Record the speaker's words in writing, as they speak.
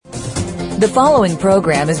The following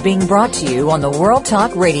program is being brought to you on the World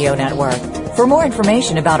Talk Radio Network. For more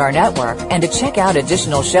information about our network and to check out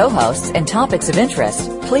additional show hosts and topics of interest,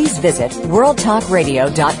 please visit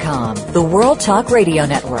worldtalkradio.com. The World Talk Radio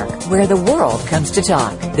Network, where the world comes to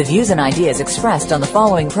talk. The views and ideas expressed on the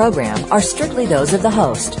following program are strictly those of the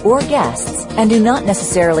host or guests and do not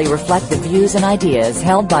necessarily reflect the views and ideas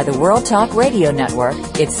held by the World Talk Radio Network,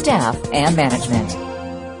 its staff, and management.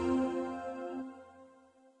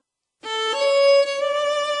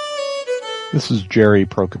 This is Jerry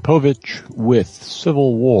Prokopowicz with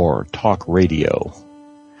Civil War Talk Radio.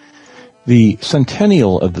 The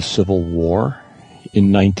centennial of the Civil War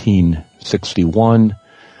in 1961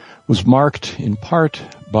 was marked in part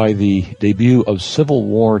by the debut of Civil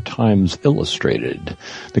War Times Illustrated,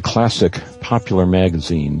 the classic popular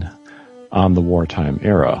magazine on the wartime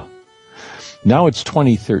era. Now it's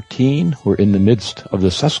 2013, we're in the midst of the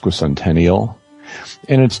sesquicentennial,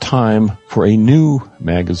 and it's time for a new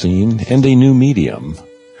magazine and a new medium.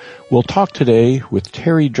 We'll talk today with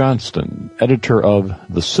Terry Johnston, editor of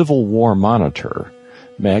the Civil War Monitor,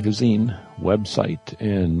 magazine, website,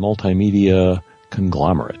 and multimedia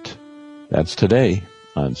conglomerate. That's today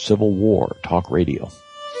on Civil War Talk Radio.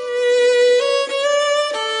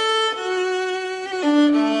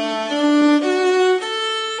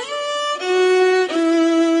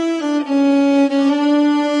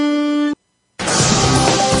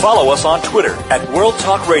 Follow us on Twitter at World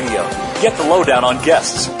Talk Radio. Get the lowdown on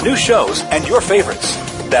guests, new shows, and your favorites.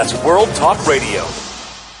 That's World Talk Radio.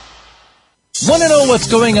 Want to know what's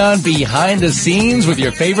going on behind the scenes with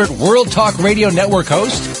your favorite World Talk Radio Network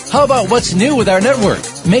host? How about what's new with our network?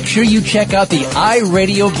 Make sure you check out the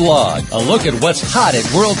iRadio blog, a look at what's hot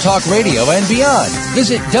at World Talk Radio and beyond.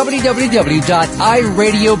 Visit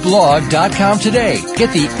www.iradioblog.com today.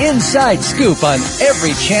 Get the inside scoop on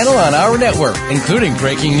every channel on our network, including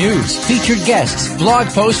breaking news, featured guests, blog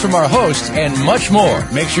posts from our hosts, and much more.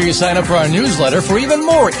 Make sure you sign up for our newsletter for even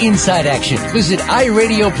more inside action. Visit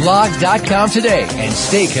iradioblog.com today and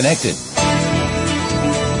stay connected.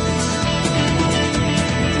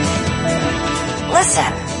 Listen.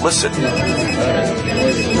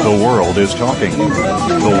 The world is talking.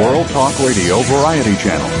 The World Talk Radio Variety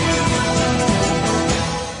Channel.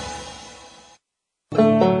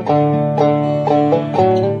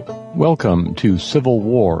 Welcome to Civil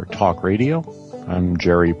War Talk Radio. I'm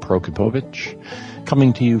Jerry Prokopowicz,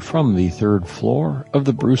 coming to you from the third floor of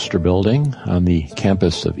the Brewster Building on the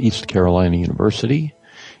campus of East Carolina University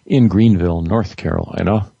in Greenville, North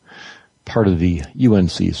Carolina, part of the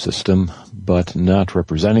UNC system, but not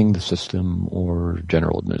representing the system or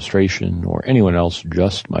general administration or anyone else,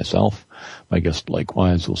 just myself. My guest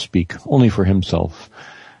likewise will speak only for himself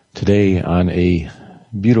today on a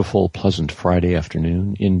beautiful, pleasant Friday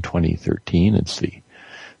afternoon in 2013. It's the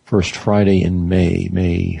first Friday in May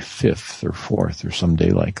 5th or 4th or some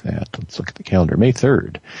day like that. Let's look at the calendar. May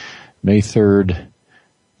 3rd,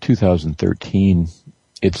 2013.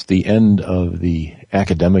 It's the end of the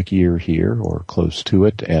academic year here, or close to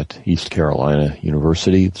it, at East Carolina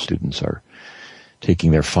University. The students are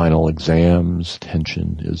taking their final exams.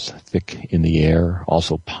 Tension is thick in the air.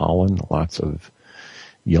 Also pollen, lots of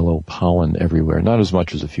yellow pollen everywhere. Not as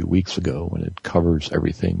much as a few weeks ago when it covers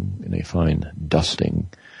everything in a fine dusting.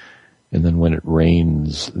 And then when it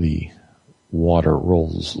rains, the water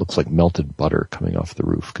looks like melted butter coming off the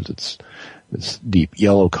roof because it's this deep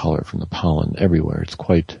yellow color from the pollen everywhere. It's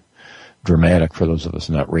quite dramatic for those of us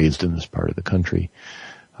not raised in this part of the country.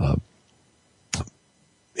 And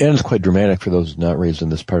it's quite dramatic for those not raised in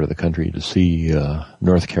this part of the country to see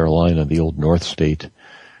North Carolina, the old North State,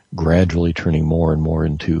 gradually turning more and more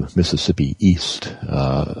into Mississippi East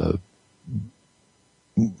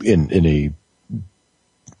in a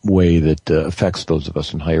way that affects those of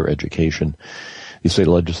us in higher education. The state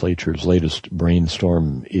legislature's latest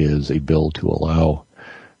brainstorm is a bill to allow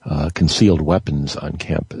concealed weapons on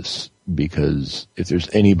campus, because if there's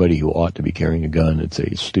anybody who ought to be carrying a gun, it's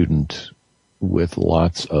a student with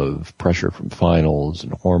lots of pressure from finals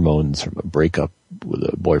and hormones from a breakup with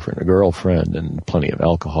a boyfriend or girlfriend and plenty of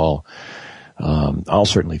alcohol. I'll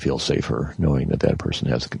certainly feel safer knowing that that person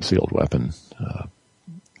has a concealed weapon.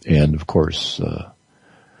 And of course,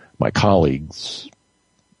 my colleagues,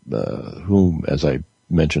 whom, as I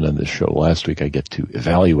mentioned on this show last week, I get to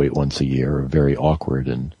evaluate once a year, a very awkward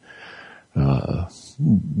and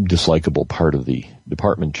dislikable part of the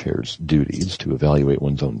department chair's duties, to evaluate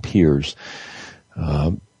one's own peers.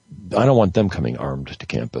 I don't want them coming armed to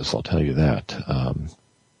campus, I'll tell you that.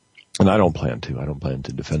 And I don't plan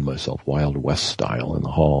to defend myself Wild West style in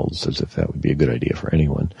the halls, as if that would be a good idea for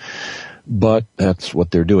anyone. But that's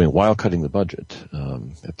what they're doing while cutting the budget.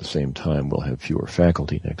 At the same time, we'll have fewer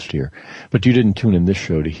faculty next year. But you didn't tune in this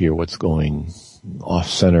show to hear what's going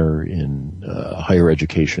off-center in higher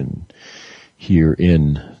education here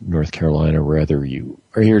in North Carolina. Rather, you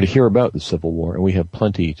are here to hear about the Civil War, and we have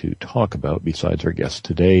plenty to talk about besides our guest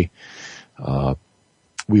today.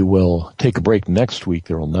 We will take a break next week.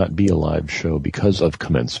 There will not be a live show because of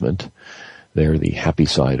commencement. They're the happy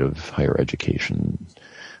side of higher education.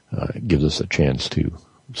 Gives us a chance to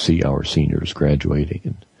see our seniors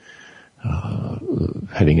graduating and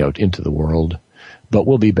heading out into the world. But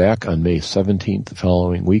we'll be back on May 17th, the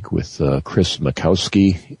following week, with Chris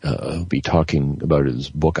Makowski. He'll be talking about his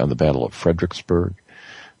book on the Battle of Fredericksburg.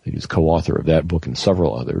 He's co-author of that book and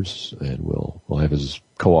several others, and we'll have his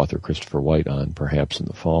co-author Christopher White on perhaps in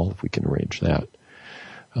the fall if we can arrange that.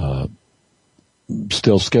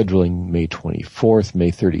 Still scheduling May 24th,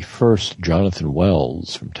 May 31st, Jonathan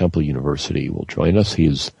Wells from Temple University will join us.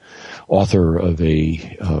 He's author of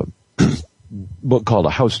a book called A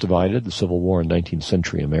House Divided, The Civil War in 19th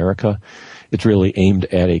Century America. It's really aimed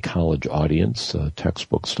at a college audience,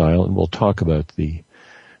 textbook style, and we'll talk about the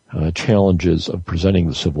challenges of presenting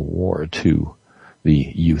the Civil War to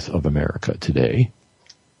the youth of America today.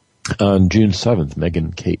 On June 7th,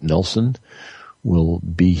 Megan Kate Nelson will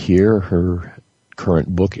be here. Her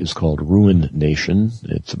current book is called Ruin Nation.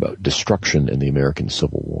 It's about destruction in the American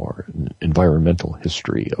Civil War, an environmental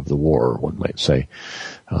history of the war, one might say.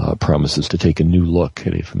 Promises to take a new look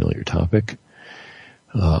at a familiar topic.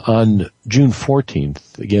 On June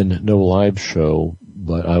 14th, again, no live show,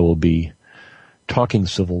 but I will be talking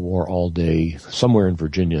Civil War all day, somewhere in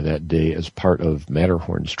Virginia that day, as part of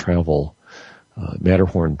Matterhorn's travel.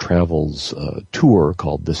 Matterhorn travels tour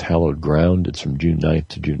called This Hallowed Ground. It's from June 9th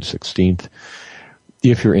to June 16th.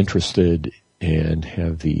 If you're interested and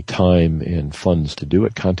have the time and funds to do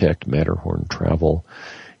it, contact Matterhorn Travel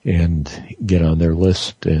and get on their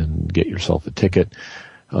list and get yourself a ticket.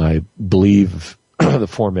 I believe the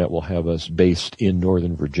format will have us based in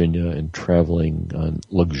Northern Virginia and traveling on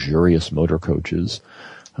luxurious motor coaches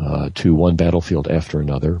to one battlefield after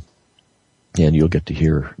another. And you'll get to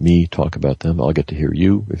hear me talk about them. I'll get to hear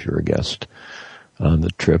you, if you're a guest on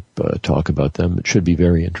the trip, talk about them. It should be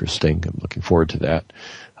very interesting. I'm looking forward to that.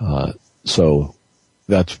 So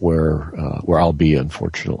that's where I'll be,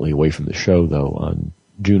 unfortunately, away from the show, though, on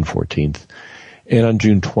June 14th. And on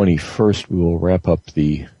June 21st, we will wrap up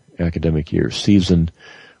the academic year season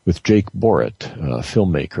with Jake Borrett, a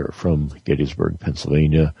filmmaker from Gettysburg,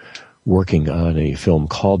 Pennsylvania, working on a film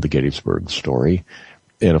called The Gettysburg Story.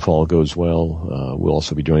 And if all goes well, we'll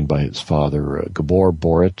also be joined by his father, Gabor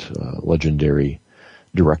Borrett, legendary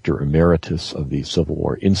director emeritus of the Civil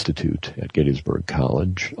War Institute at Gettysburg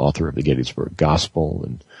College, author of the Gettysburg Gospel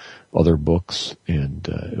and other books. And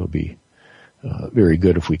it'll be very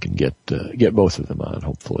good if we can get both of them on,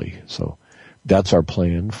 hopefully. So that's our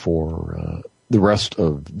plan for the rest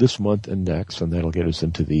of this month and next, and that'll get us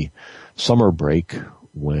into the summer break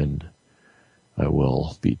when I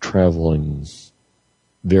will be traveling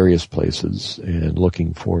various places and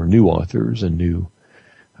looking for new authors and new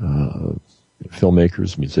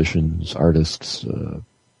filmmakers, musicians, artists,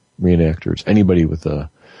 reenactors, anybody with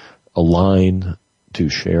a line to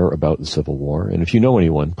share about the Civil War. And if you know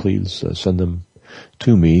anyone, please send them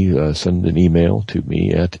to me. Send an email to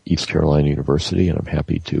me at East Carolina University, and I'm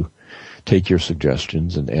happy to take your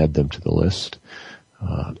suggestions and add them to the list.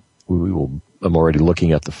 I'm already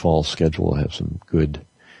looking at the fall schedule. I have some good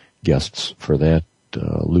guests for that.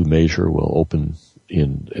 Lou Major will open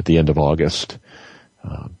at the end of August.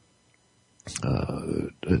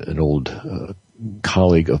 An old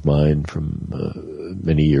colleague of mine from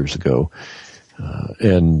many years ago,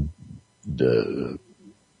 and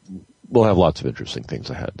we'll have lots of interesting things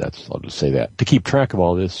ahead. I'll just say that. To keep track of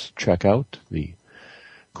all this, check out the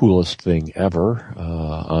coolest thing ever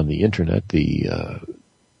on the internet, the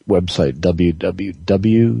website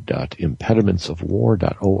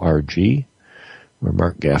www.impedimentsofwar.org, where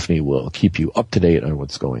Mark Gaffney will keep you up to date on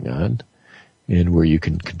what's going on, and where you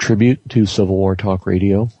can contribute to Civil War Talk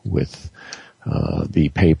Radio with the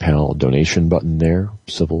PayPal donation button there.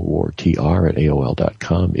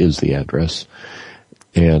 civilwartr@aol.com is the address.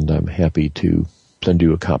 And I'm happy to send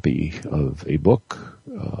you a copy of a book,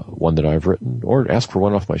 one that I've written, or ask for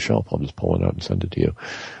one off my shelf. I'll just pull one out and send it to you.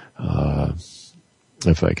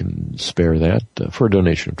 If I can spare that, for a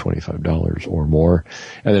donation of $25 or more.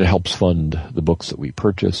 And it helps fund the books that we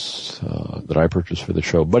purchase, that I purchase for the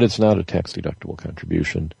show. But it's not a tax-deductible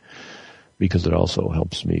contribution because it also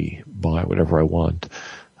helps me buy whatever I want.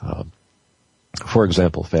 For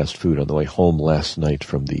example, fast food. On the way home last night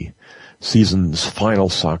from the season's final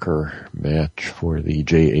soccer match for the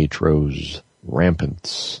J.H. Rose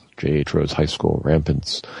Rampants, J.H. Rose High School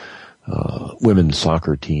Rampants women's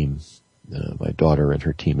soccer team. My daughter and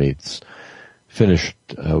her teammates finished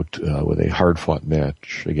out with a hard-fought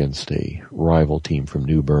match against a rival team from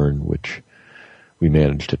New Bern, which we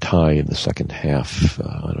managed to tie in the second half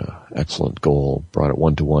on an excellent goal, brought it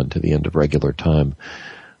 1-1 to the end of regular time.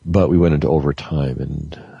 But we went into overtime,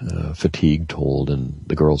 and fatigue told, and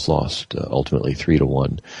the girls lost ultimately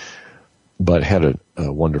 3-1. But had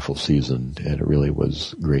a wonderful season, and it really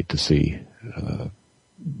was great to see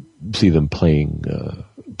them playing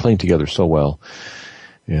together so well.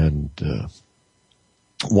 And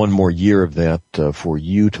one more year of that for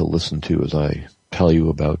you to listen to as I tell you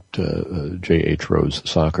about J.H. Rose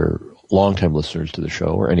Soccer. Longtime listeners to the show,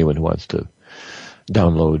 or anyone who wants to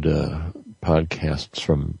download podcasts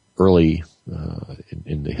from early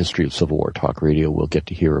in the history of Civil War Talk Radio, will get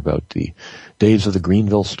to hear about the days of the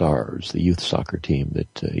Greenville Stars, the youth soccer team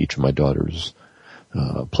that each of my daughters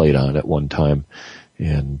played on at one time,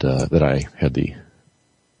 and that I had the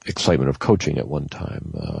excitement of coaching at one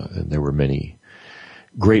time. And there were many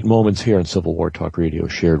great moments here on Civil War Talk Radio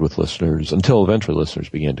shared with listeners, until eventually listeners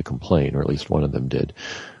began to complain, or at least one of them did,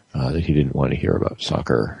 that he didn't want to hear about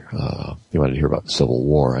soccer. He wanted to hear about the Civil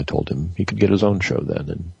War. I told him he could get his own show then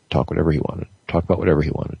and talk about whatever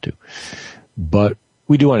he wanted to. But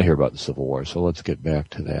we do want to hear about the Civil War, so let's get back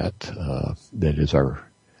to that. That is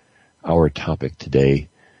our topic today.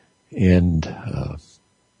 And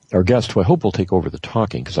our guest, who I hope will take over the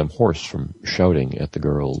talking, because I'm hoarse from shouting at the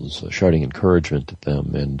girls, shouting encouragement at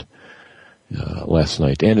them, and last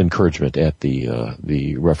night, and encouragement at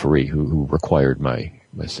the referee who required my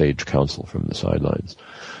sage counsel from the sidelines,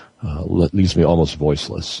 leaves me almost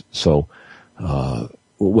voiceless. So,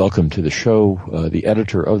 welcome to the show, the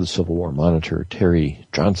editor of the Civil War Monitor, Terry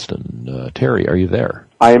Johnston. Terry, are you there?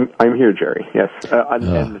 I'm here, Jerry. Yes,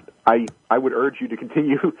 and I would urge you to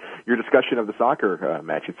continue your discussion of the soccer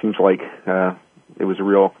match. It seems like it was a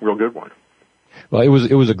real good one. Well, it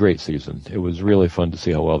was a great season. It was really fun to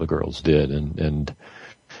see how well the girls did, and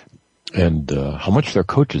how much their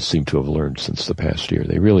coaches seem to have learned since the past year.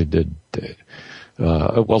 They really did.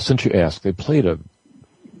 Well, since you asked, they played a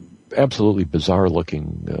absolutely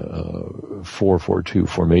bizarre-looking 4-4-2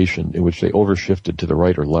 formation in which they overshifted to the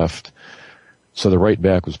right or left. So the right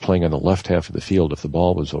back was playing on the left half of the field if the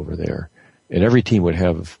ball was over there. And every team would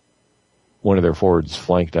have one of their forwards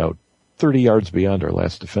flanked out 30 yards beyond our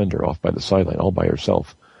last defender, off by the sideline, all by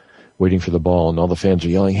herself, waiting for the ball. And all the fans are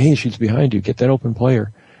yelling, "Hey, she's behind you, get that open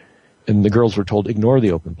player." And the girls were told, ignore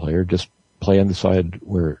the open player, just play on the side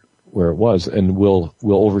where it was, and we'll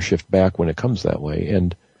overshift back when it comes that way.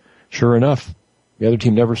 And sure enough, the other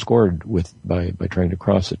team never scored by trying to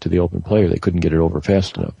cross it to the open player. They couldn't get it over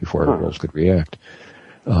fast enough before our girls could react.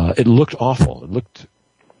 It looked awful. It looked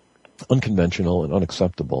unconventional and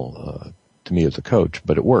unacceptable to me as a coach,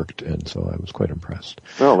 but it worked, and so I was quite impressed.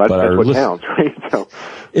 Well, that's what counts, right? So.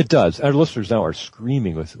 It does. Our listeners now are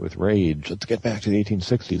screaming with rage. Let's get back to the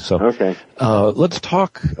 1860s. So, okay. Let's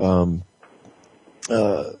talk.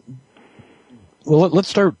 Let's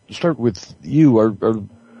start with you.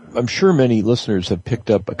 I'm sure many listeners have picked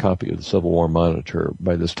up a copy of the Civil War Monitor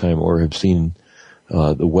by this time, or have seen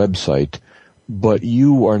the website, but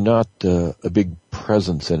you are not a big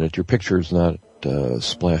presence in it. Your picture is not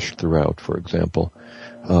splashed throughout, for example.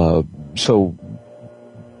 So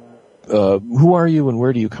who are you and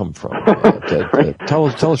where do you come from? Tell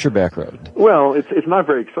us your background. Well, it's not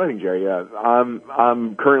very exciting, Jerry.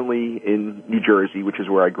 I'm currently in New Jersey, which is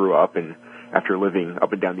where I grew up, and after living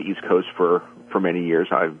up and down the East Coast for many years,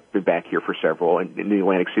 I've been back here for several, in the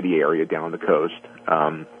Atlantic City area down on the coast.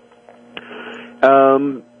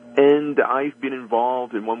 And I've been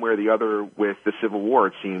involved in one way or the other with the Civil War,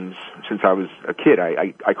 it seems, since I was a kid.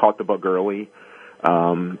 I caught the bug early,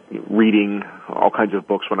 reading all kinds of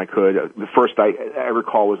books when I could. The first I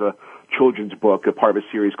recall was a children's book, a part of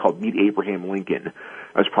a series called Meet Abraham Lincoln.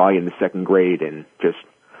 I was probably in the second grade, and just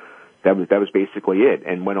that was basically it.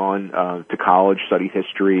 And went on to college, studied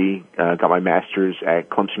history, got my master's at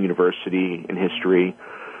Clemson University in history,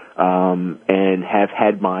 and have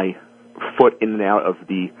had my foot in and out of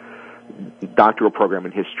the doctoral program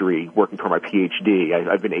in history, working for my PhD.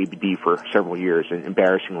 I've been ABD for several years, and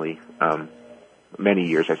embarrassingly many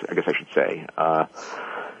years, I guess I should say.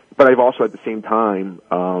 But I've also at the same time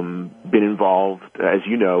been involved, as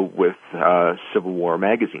you know, with Civil War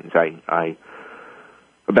magazines. I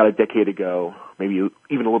about a decade ago, maybe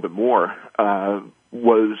even a little bit more,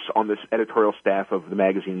 was on this editorial staff of the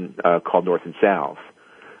magazine called North and South.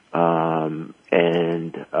 and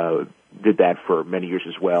did that for many years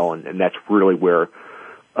as well. And that's really where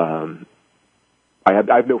I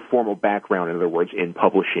have no formal background, in other words, in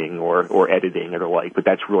publishing or editing or the like, but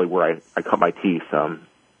that's really where I cut my teeth and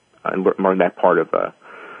learned that part of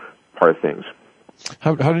things.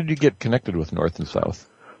 How did you get connected with North and South?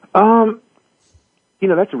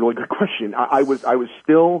 That's a really good question. I was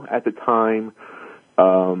still at the time,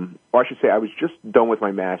 or I should say I was just done with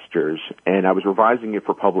my master's, and I was revising it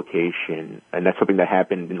for publication, and that's something that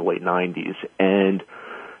happened in the late 90s. And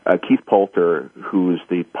Keith Poulter, who's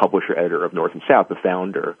the publisher-editor of North and South, the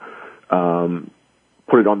founder,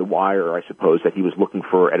 put it on the wire, I suppose, that he was looking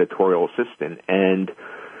for editorial assistant. And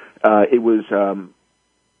it was,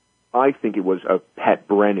 I think it was Pat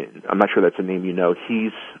Brennan. I'm not sure that's a name you know.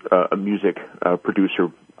 He's a music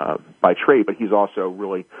producer by trade, but he's also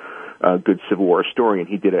really a good Civil War historian.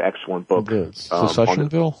 He did an excellent book.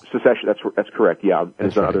 Secessionville? Secession, that's correct, yeah. And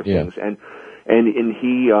that's some right, other things. And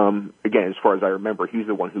he, again, as far as I remember, he's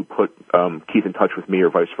the one who put Keith in touch with me, or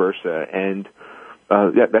vice versa. And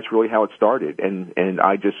that's really how it started. And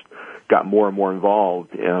I just got more and more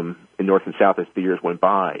involved in North and South as the years went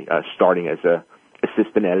by, starting as a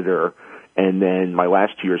assistant editor, and then my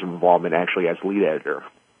last 2 years of involvement actually as lead editor.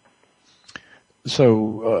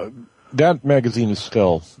 So that magazine is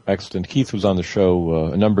still extant. Keith was on the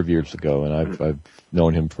show a number of years ago, and I've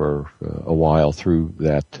known him for a while through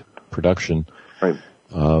that production. Right.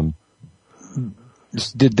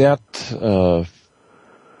 Did that,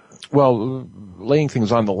 laying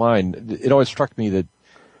things on the line, it always struck me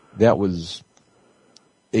that was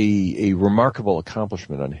a remarkable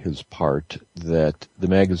accomplishment on his part, that the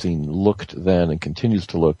magazine looked then and continues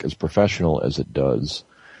to look as professional as it does,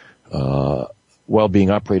 while being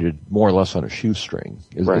operated more or less on a shoestring.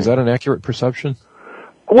 Is that an accurate perception?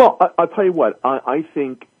 Well, I'll tell you what, I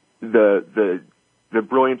think the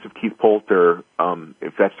brilliance of Keith Poulter,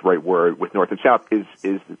 if that's the right word, with North and South is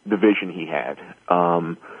the vision he had.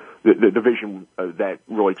 The vision that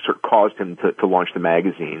really sort of caused him to launch the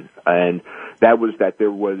magazine, and that was that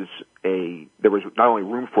there was not only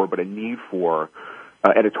room for, but a need for,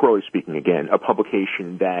 editorially speaking, again, a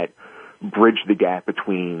publication that bridged the gap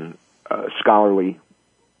between scholarly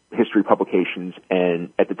history publications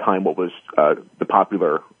and, at the time, what was the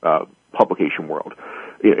popular publication world.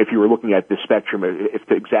 If you were looking at the spectrum, if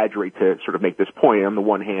to exaggerate to sort of make this point, on the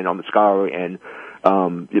one hand, on the scholarly end,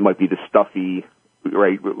 it might be the stuffy,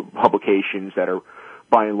 publications that are,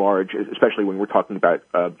 by and large, especially when we're talking about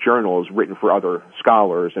journals written for other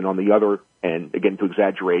scholars, and on the other end, again, to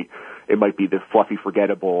exaggerate, it might be the fluffy,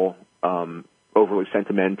 forgettable, overly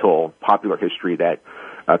sentimental popular history that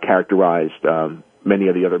characterized many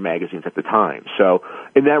of the other magazines at the time. So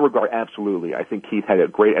in that regard, absolutely, I think Keith had a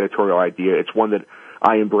great editorial idea. It's one that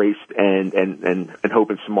I embraced and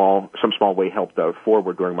hope in some small way helped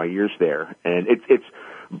forward during my years there. And it's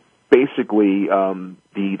basically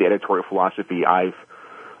the editorial philosophy I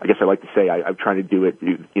guess I like to say I'm trying to do it,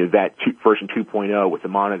 that version 2.0 with the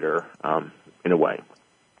Monitor, in a way.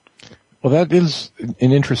 Well, that is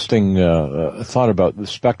an interesting thought about the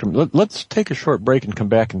spectrum. Let's take a short break and come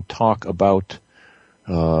back and talk about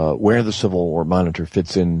where the Civil War Monitor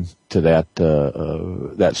fits into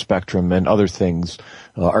that spectrum and other things.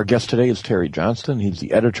 Our guest today is Terry Johnston. He's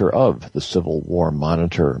the editor of the Civil War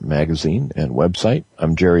Monitor magazine and website.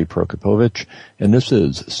 I'm Jerry Prokopowicz, and this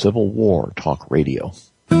is Civil War Talk Radio.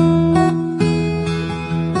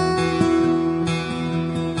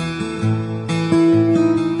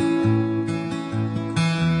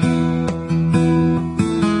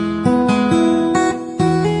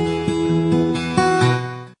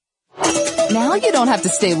 You don't have to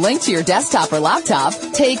stay linked to your desktop or laptop.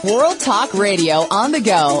 Take World Talk Radio on the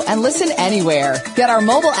go and listen anywhere. Get our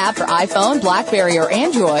mobile app for iPhone, BlackBerry, or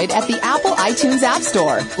Android at the Apple iTunes App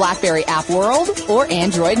Store, BlackBerry App World, or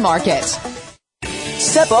Android Market.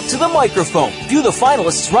 Step up to the microphone. View the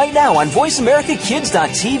finalists right now on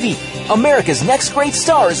VoiceAmericaKids.tv. America's next great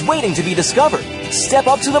star is waiting to be discovered. Step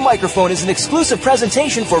Up to the Microphone is an exclusive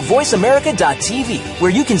presentation for VoiceAmerica.tv,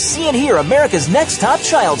 where you can see and hear America's next top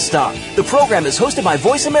child star. The program is hosted by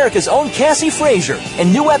Voice America's own Cassie Frazier,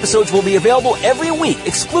 and new episodes will be available every week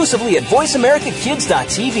exclusively at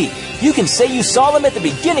VoiceAmericaKids.tv. You can say you saw them at the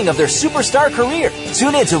beginning of their superstar career.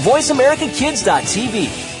 Tune in to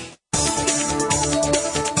VoiceAmericaKids.tv.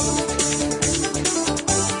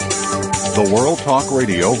 The World Talk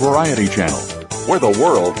Radio Variety Channel, where the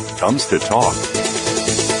world comes to talk.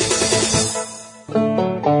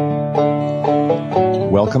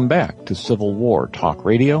 Welcome back to Civil War Talk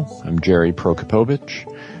Radio. I'm Jerry Prokopowicz.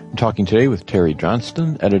 I'm talking today with Terry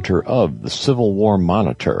Johnston, editor of the Civil War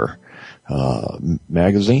Monitor.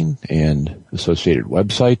 magazine and associated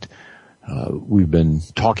website. We've been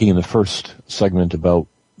talking in the first segment about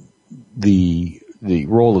the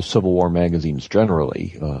role of Civil War magazines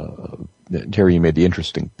generally. Terry, you made the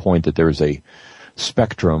interesting point that there is a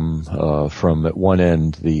spectrum from at one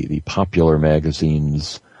end the popular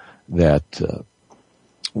magazines that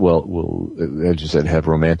will, as you said, have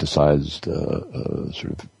romanticized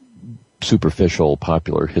sort of superficial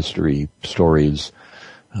popular history stories.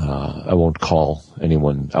 I won't call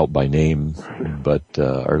anyone out by name, but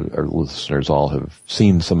our listeners all have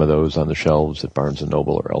seen some of those on the shelves at Barnes &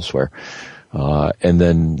 Noble or elsewhere. And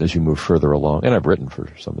then as you move further along, and I've written for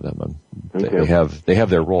some of them, they have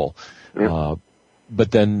their role. Yeah.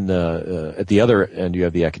 But then at the other end, you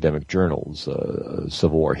have the academic journals,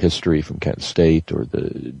 Civil War History from Kent State, or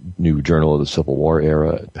the New Journal of the Civil War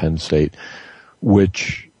Era at Penn State,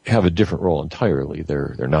 which have a different role entirely.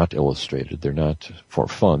 They're not illustrated. They're not for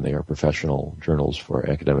fun. They are professional journals for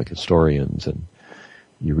academic historians, and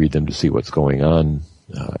you read them to see what's going on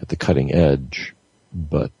at the cutting edge,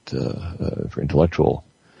 but for intellectual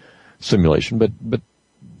stimulation. But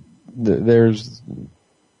they're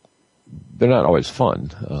not always fun.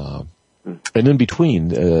 And in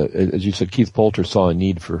between, as you said, Keith Poulter saw a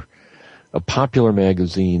need for a popular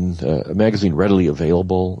magazine, a magazine readily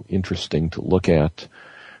available, interesting to look at,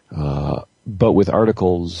 but with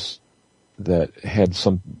articles that had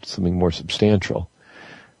something more substantial.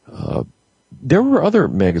 There were other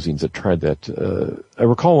magazines that tried that. I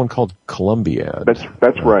recall one called Columbiad.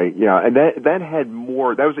 That's right, yeah. And that had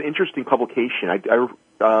more, that was an interesting publication.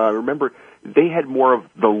 I remember they had more of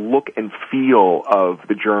the look and feel of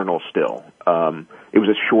the journal still. It was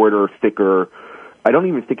a shorter, thicker, I don't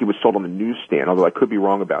even think it was sold on the newsstand, although I could be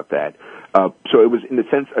wrong about that. So it was, in a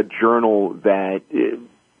sense, a journal that,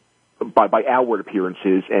 by outward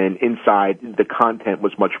appearances and inside, the content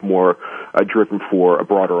was much more driven for a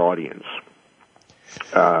broader audience.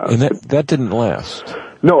 And that didn't last.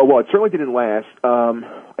 No, well, it certainly didn't last.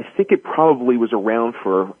 I think it probably was around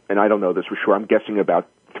for, and I don't know this for sure, I'm guessing about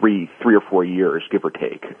three or 4 years, give or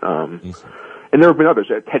take. And there have been others.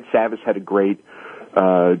 Ted Savas had a great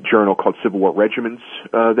journal called Civil War Regiments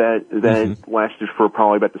that lasted for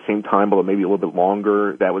probably about the same time, although maybe a little bit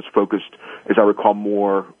longer. That was focused, as I recall,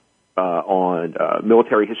 more on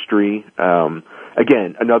military history.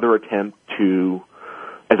 Again, another attempt to,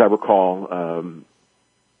 as I recall,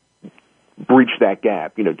 breach that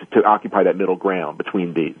gap, to occupy that middle ground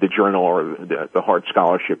between the journal or the hard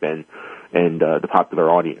scholarship and the popular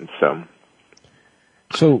audience.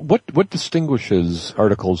 So what distinguishes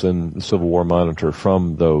articles in the Civil War Monitor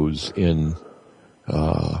from those in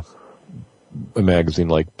a magazine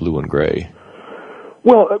like Blue and Gray?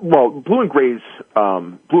 Well, Blue and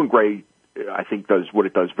Gray, I think, does what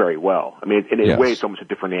it does very well. I mean, in a way, it's almost a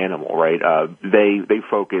different animal, right? They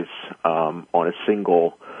focus on a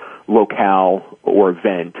single locale or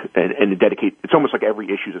event and dedicate. It's almost like every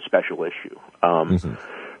issue is a special issue.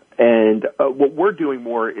 And what we're doing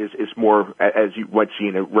more is more, as you might see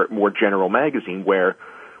in a more general magazine, where,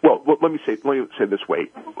 well, let me say it this way: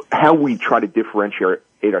 how we try to differentiate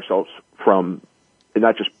ourselves from, and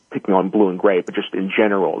not just picking on Blue and Gray, but just in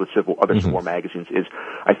general, the Civil War magazines, is,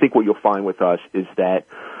 I think what you'll find with us is that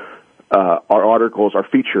our articles, our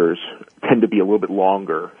features, tend to be a little bit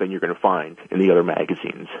longer than you're going to find in the other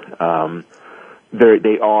magazines.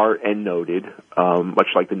 They are end-noted, much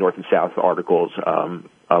like the North and South articles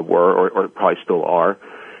were, or probably still are.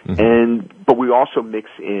 But we also mix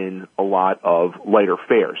in a lot of lighter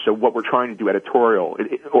fare. So what we're trying to do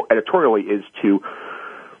editorially is to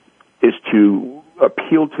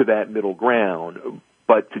appeal to that middle ground,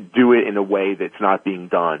 but to do it in a way that's not being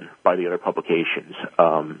done by the other publications,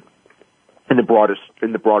 in the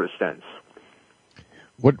broadest sense.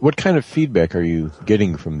 What kind of feedback are you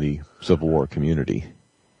getting from the Civil War community?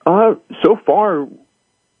 So far,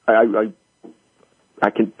 I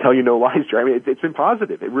can tell you no lies, Jerry. I mean, it's been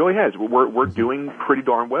positive. It really has. We're doing pretty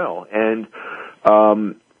darn well, and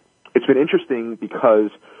it's been interesting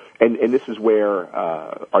because, and this is where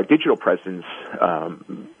our digital presence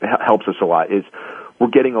helps us a lot. Is we're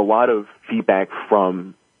getting a lot of feedback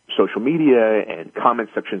from social media and comment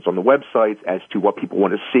sections on the websites as to what people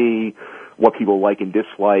want to see, what people like and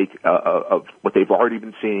dislike of what they've already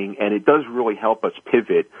been seeing, and it does really help us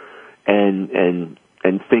pivot and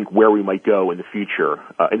think where we might go in the future,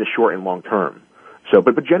 in the short and long term. So,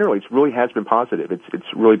 but generally, it really has been positive.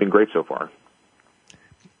 It's really been great so far.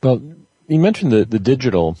 Well, you mentioned the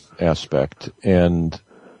digital aspect, and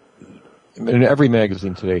every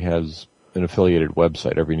magazine today has an affiliated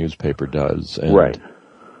website. Every newspaper does, and right.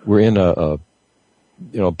 We're in a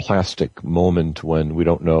plastic moment when we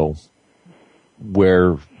don't know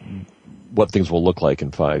what things will look like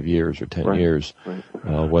in 5 years or 10 years,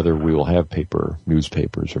 whether we will have paper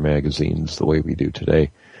newspapers or magazines the way we do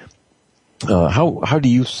today. How do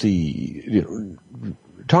you see,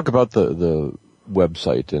 talk about the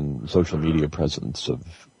website and social media presence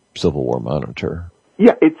of Civil War Monitor?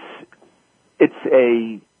 Yeah, it's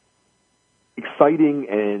a exciting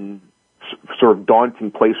and sort of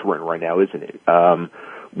daunting place we're in right now, isn't it?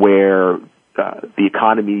 Where the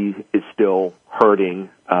economy is still hurting.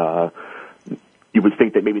 You would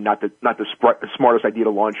think that maybe not the smartest idea to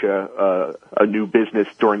launch a new business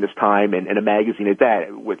during this time, and a magazine at that.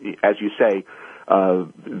 As you say,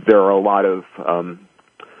 there are a lot of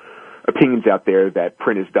opinions out there that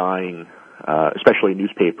print is dying, especially in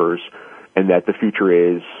newspapers, and that the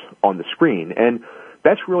future is on the screen. And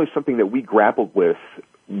that's really something that we grappled with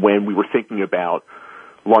when we were thinking about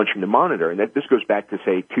launching the Monitor. And this goes back to,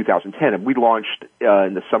 say, 2010. And we launched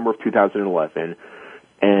in the summer of 2011.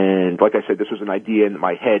 And like I said, this was an idea in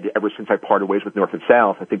my head ever since I parted ways with North and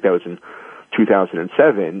South. I think that was in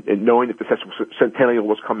 2007. And knowing that the Centennial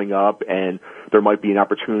was coming up and there might be an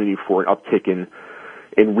opportunity for an uptick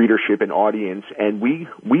in readership and audience. And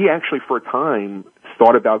we actually, for a time,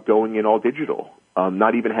 thought about going in all digital,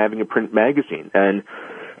 not even having a print magazine. And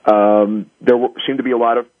there seemed to be a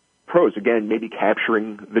lot of pros. Again, maybe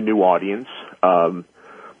capturing the new audience,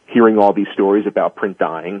 hearing all these stories about print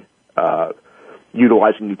dying,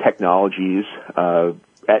 utilizing new technologies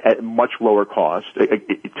at much lower cost.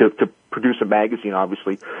 To produce a magazine,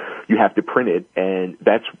 obviously, you have to print it, and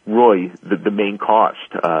that's really the main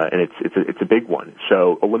cost, and it's a big one.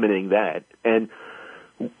 So eliminating that, and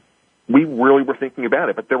we really were thinking about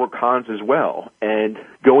it, but there were cons as well. And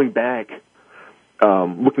going back,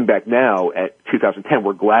 looking back now at 2010,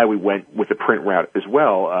 we're glad we went with the print route as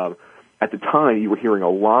well. At the time, you were hearing a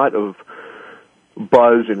lot of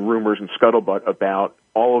buzz and rumors and scuttlebutt about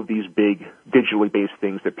all of these big digitally based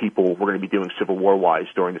things that people were going to be doing Civil War-wise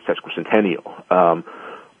during the sesquicentennial.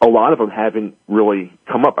 A lot of them haven't really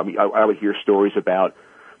come up. I mean, I would hear stories about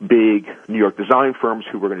big New York design firms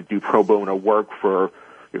who were going to do pro bono work for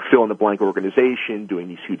fill-in-the-blank organization, doing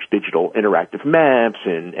these huge digital interactive maps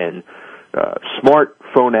and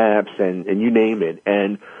smartphone apps and you name it.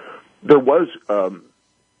 And there was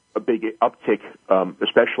a big uptick,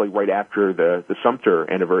 especially right after the Sumter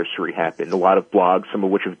anniversary happened. A lot of blogs, some of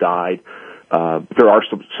which have died. There are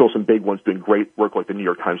still some big ones doing great work, like the New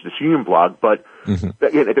York Times Disunion blog. But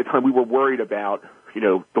again, at the time, we were worried about,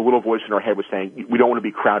 the little voice in our head was saying, we don't want to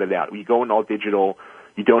be crowded out. You go in all digital,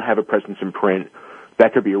 you don't have a presence in print.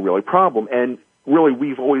 That could be a really problem. And really,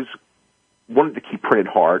 we've always wanted to keep printed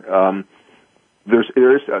hard.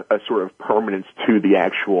 There is a sort of permanence to the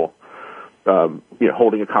actual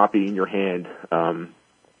holding a copy in your hand,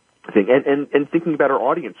 thing. And thinking about our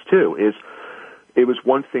audience too it was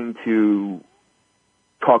one thing to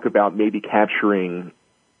talk about maybe capturing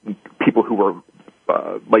people who were,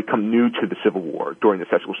 might come new to the Civil War during the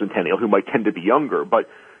sesquicentennial, who might tend to be younger. But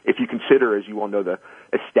if you consider, as you all know, the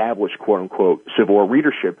established quote unquote Civil War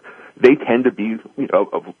readership, they tend to be,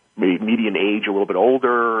 of maybe median age, a little bit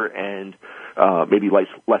older, and maybe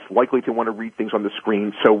less likely to want to read things on the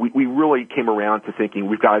screen. So we really came around to thinking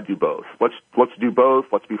we've got to do both. Let's do both.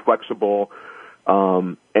 Let's be flexible,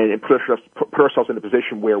 and put ourselves in a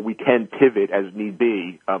position where we can pivot as need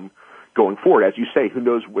be going forward. As you say, who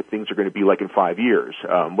knows what things are going to be like in 5 years?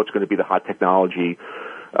 What's going to be the hot technology,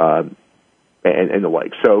 and the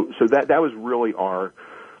like. So that was really our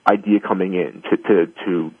idea coming in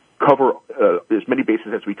to cover as many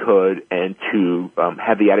bases as we could, and to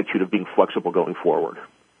have the attitude of being flexible going forward.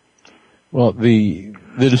 Well, the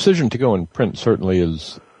decision to go in print certainly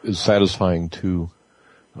is satisfying to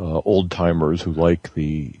old timers who like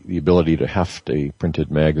the ability to heft a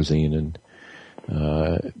printed magazine and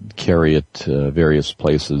carry it to various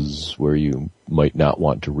places where you might not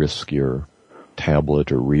want to risk your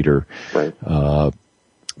tablet or reader. Right.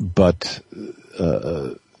 But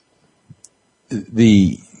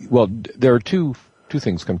there are two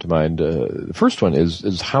things come to mind. The first one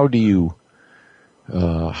is how do you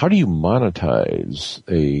monetize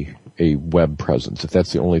a web presence if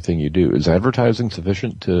that's the only thing you do? Is advertising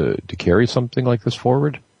sufficient to carry something like this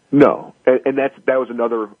forward? No, and that was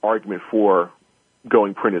another argument for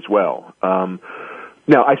going print as well.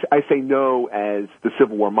 Now, I say no as the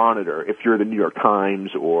Civil War Monitor. If you're the New York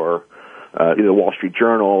Times or the Wall Street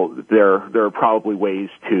Journal, there are probably ways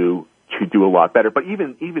to do a lot better. But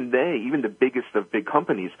even the biggest of big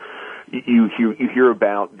companies, you hear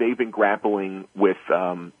about, they've been grappling with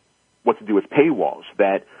what to do with paywalls,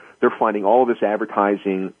 that they're finding all of this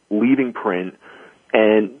advertising leaving print,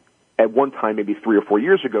 and at one time, maybe 3 or 4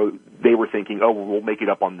 years ago, they were thinking, oh, well, we'll make it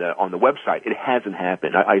up on the website. It hasn't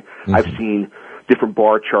happened. I've seen different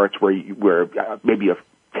bar charts where maybe a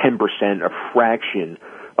 10%, a fraction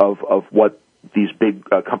of what these big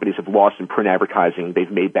companies have lost in print advertising,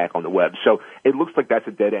 they've made back on the web. So it looks like that's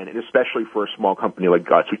a dead end, and especially for a small company like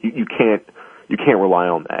Guts, you can't rely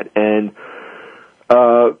on that. And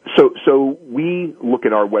so we look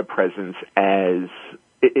at our web presence as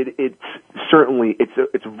it's certainly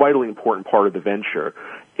it's a vitally important part of the venture.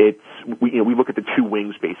 We look at the two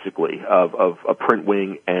wings basically of a print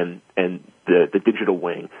wing and the digital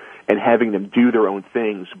wing, and having them do their own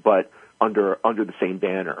things, but under the same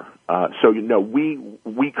banner. So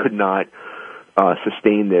we could not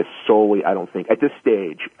sustain this solely, I don't think, at this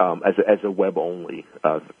stage as a web only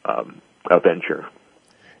venture.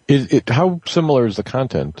 How similar is the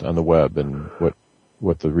content on the web, and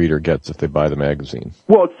what the reader gets if they buy the magazine?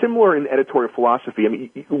 Well, it's similar in editorial philosophy. I mean,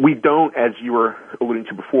 we don't, as you were alluding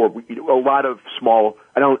to before, a lot of small,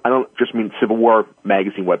 I don't just mean Civil War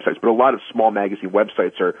magazine websites, but a lot of small magazine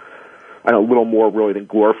websites are a little more really than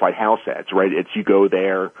glorified house ads, right? It's you go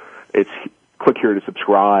there, it's click here to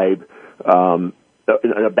subscribe, and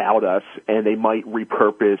about us, and they might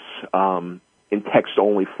repurpose in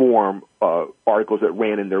text-only form articles that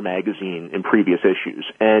ran in their magazine in previous issues.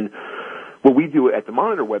 And what we do at the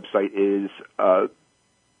Monitor website is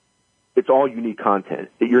it's all unique content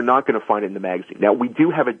that you're not going to find in the magazine. Now, we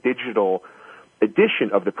do have a digital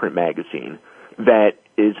edition of the print magazine that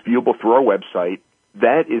is viewable through our website.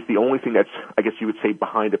 That is the only thing that's, I guess you would say,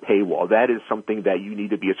 behind a paywall. That is something that you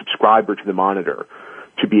need to be a subscriber to the Monitor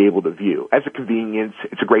to be able to view. As a convenience,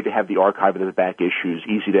 it's great to have the archive of the back issues,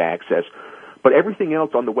 easy to access. But everything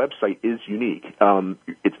else on the website is unique.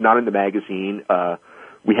 It's not in the magazine.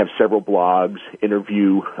 We have several blogs,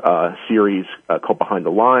 interview series called Behind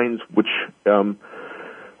the Lines, which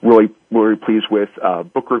really we're pleased with.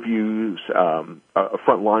 Book reviews, a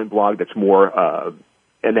frontline blog that's more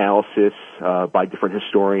analysis by different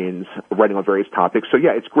historians writing on various topics. So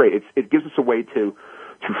yeah, it's great. It gives us a way to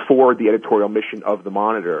forward the editorial mission of the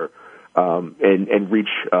Monitor and reach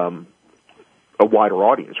a wider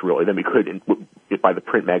audience really than we could by the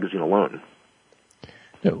print magazine alone.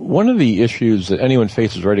 Now, one of the issues that anyone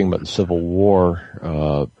faces writing about the Civil War,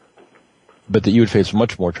 but that you would face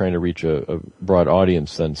much more trying to reach a broad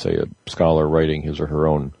audience than, say, a scholar writing his or her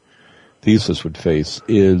own thesis would face,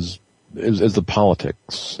 is the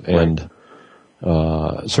politics. And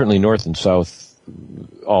certainly North and South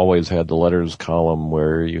always had the letters column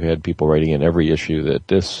where you had people writing in every issue that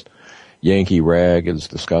this Yankee rag is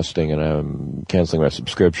disgusting and I'm canceling my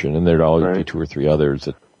subscription, and there'd always be 2 or 3 others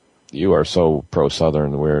that you are so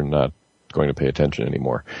pro-Southern, we're not going to pay attention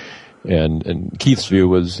anymore. And Keith's view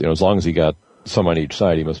was, as long as he got some on each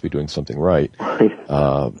side, he must be doing something right.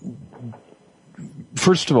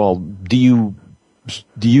 First of all, do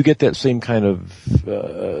you get that same kind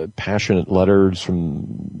of passionate letters from,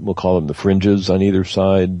 we'll call them the fringes on either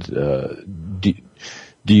side? Do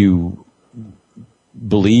you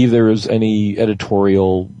believe there is any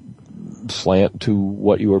editorial slant to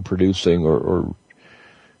what you are producing, or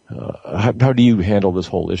how do you handle this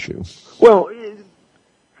whole issue? Well,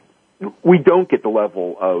 we don't get the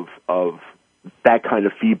level of that kind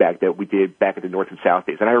of feedback that we did back at the North and South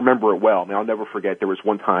days. And I remember it well. I mean, I'll never forget there was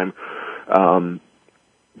one time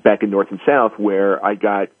back in North and South where I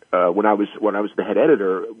got when I was the head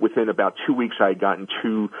editor, within about 2 weeks I had gotten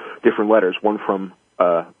 2 different letters, one from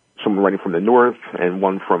someone writing from the North and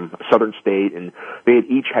one from a Southern state, and they had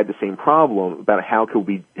each had the same problem about how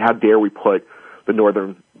dare we put the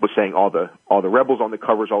Northern was saying all the rebels on the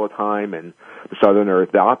covers all the time, and the Southern are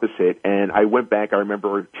the opposite. And I went back, I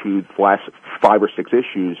remember, to the last 5 or 6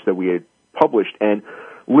 issues that we had published, and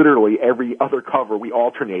literally every other cover we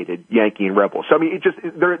alternated Yankee and Rebel. So I mean,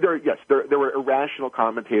 there were irrational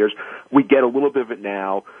commentators. We get a little bit of it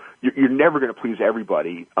now. You're never going to please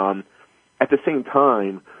everybody. At the same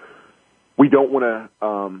time, we don't want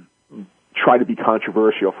to try to be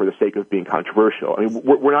controversial for the sake of being controversial. I mean,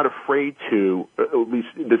 we're not afraid to, at least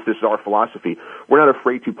this is our philosophy, we're not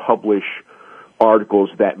afraid to publish articles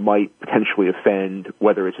that might potentially offend,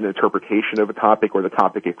 whether it's an interpretation of a topic or the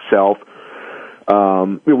topic itself.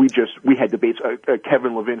 We had debates.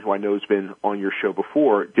 Kevin Levin, who I know has been on your show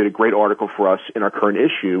before, did a great article for us in our current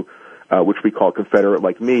issue, which we call Confederate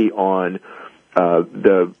Like Me, on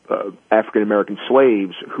the African-American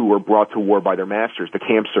slaves who were brought to war by their masters, the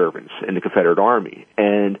camp servants in the Confederate Army.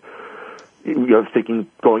 And you're thinking,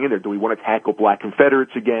 going in there, do we want to tackle black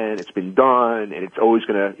Confederates again? It's been done, and it's always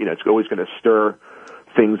going to stir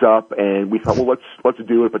things up. And we thought, well, let's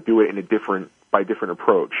do it, but do it in by a different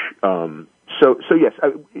approach. So yes,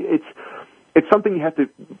 it's something you have to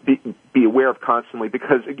be aware of constantly,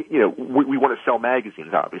 because we want to sell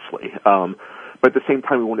magazines, obviously, but at the same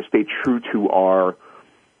time we want to stay true to our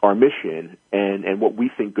mission and what we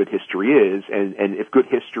think good history is, and if good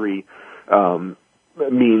history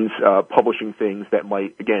means publishing things that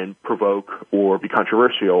might, again, provoke or be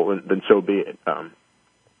controversial, then so be it.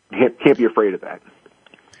 Can't be afraid of that.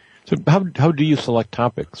 So how do you select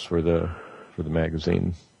topics for the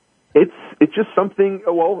magazine? It's just something.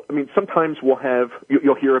 Well, I mean, sometimes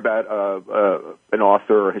you'll hear about an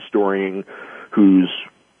author or historian who's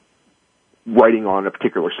writing on a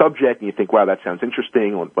particular subject, and you think, wow, that sounds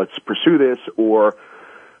interesting, let's pursue this. Or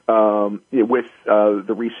with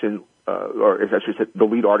the recent, or as I should say, the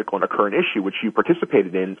lead article in a current issue, which you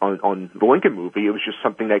participated in on the Lincoln movie, it was just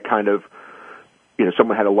something that kind of,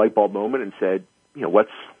 someone had a light bulb moment and said, let's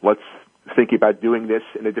think about doing this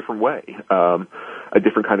in a different way, a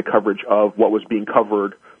different kind of coverage of what was being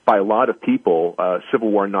covered by a lot of people,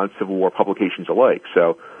 Civil War and non-Civil War publications alike.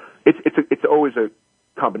 So it's always a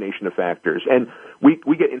combination of factors, and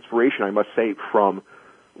we get inspiration, I must say,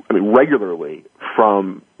 regularly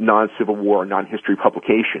from non-Civil War, non-history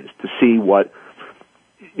publications to see what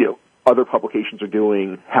other publications are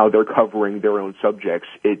doing, how they're covering their own subjects.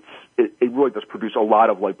 It really does produce a lot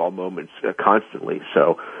of light bulb moments constantly.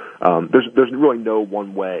 So there's really no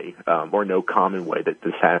one way or no common way that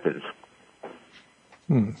this happens.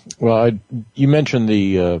 Well, you mentioned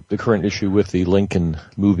the current issue with the Lincoln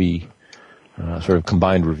movie sort of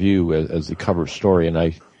combined review as the cover story, and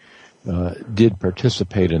I did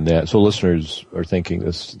participate in that. So listeners are thinking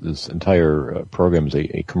this entire program is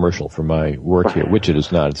a commercial for my work here, which it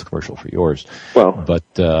is not. It's a commercial for yours. Well, but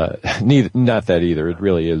not that either. It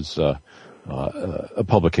really is a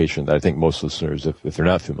publication that I think most listeners, if they're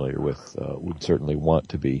not familiar with, would certainly want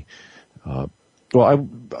to be.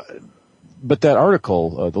 But that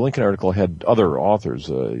article, the Lincoln article, had other authors.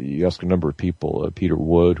 You asked a number of people. Peter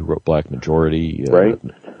Wood, who wrote Black Majority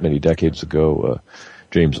many decades ago.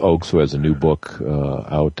 James Oakes, who has a new book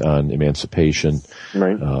out on emancipation.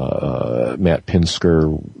 Right. Matt Pinsker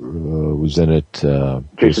was in it.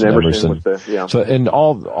 Jason Emerson. So, and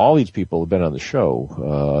all these people have been on the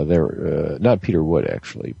show. They're not Peter Wood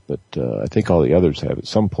actually, but I think all the others have at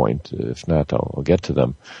some point. If not, I'll get to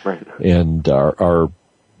them. Right. And are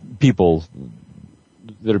people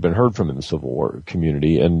that have been heard from in the Civil War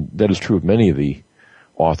community, and that is true of many of the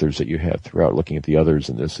authors that you have throughout. Looking at the others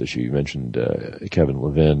in this issue, you mentioned Kevin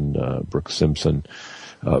Levin, Brooks Simpson.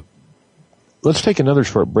 Let's take another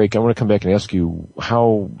short break. I want to come back and ask you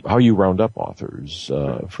how you round up authors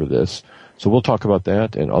for this. So we'll talk about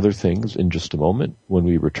that and other things in just a moment when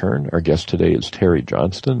we return. Our guest today is Terry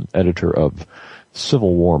Johnston, editor of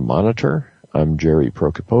Civil War Monitor. I'm Jerry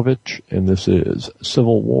Prokopowicz, and this is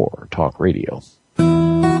Civil War Talk Radio.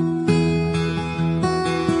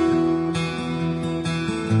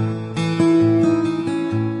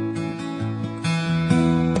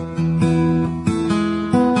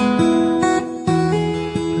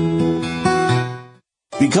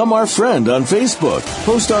 Become our friend on Facebook.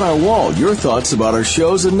 Post on our wall your thoughts about our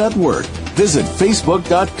shows and network. Visit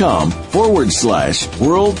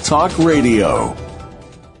facebook.com/World Talk Radio.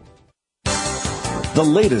 The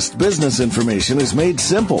latest business information is made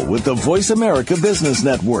simple with the Voice America Business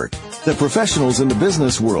Network. The professionals in the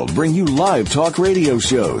business world bring you live talk radio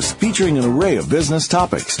shows featuring an array of business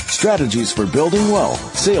topics, strategies for building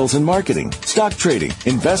wealth, sales and marketing, stock trading,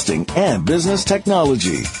 investing, and business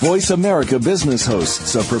technology. Voice America Business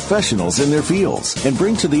hosts are professionals in their fields and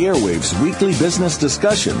bring to the airwaves weekly business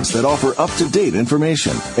discussions that offer up-to-date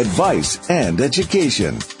information, advice, and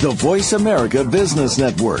education. The Voice America Business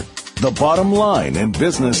Network. The bottom line in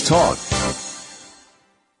business talk.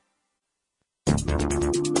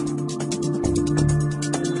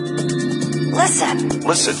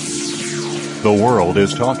 Listen. The world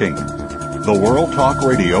is talking. The World Talk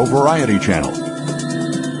Radio Variety Channel.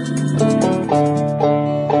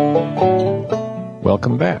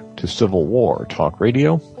 Welcome back to Civil War Talk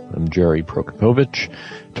Radio. I'm Jerry Prokopowicz,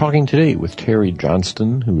 talking today with Terry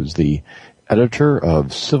Johnston, who is the editor of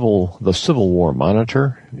the Civil War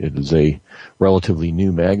Monitor. It is a relatively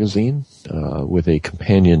new magazine with a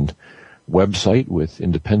companion website with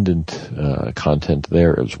independent content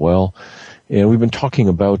there as well. And we've been talking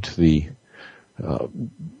about the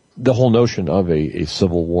whole notion of a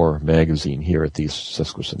Civil War magazine here at the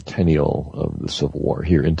sesquicentennial of the Civil War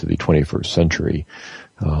here into the 21st century,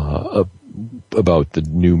 about the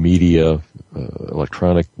new media,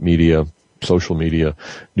 electronic media, social media,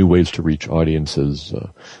 new ways to reach audiences.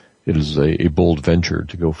 It is a bold venture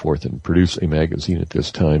to go forth and produce a magazine at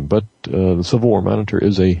this time, but the Civil War Monitor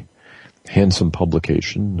is a handsome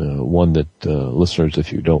publication, one that listeners,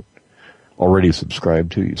 if you don't already subscribe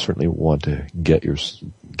to, you certainly want to get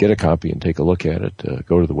a copy and take a look at it.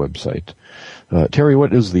 Go to the website. Terry,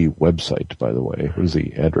 what is the website, by the way? What is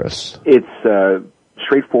the address? It's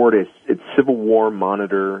straightforward. It's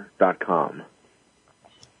civilwarmonitor.com.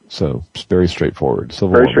 So it's very straightforward.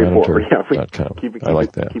 Very straightforward. Yeah, I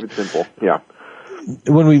like that. Keep it simple. Yeah.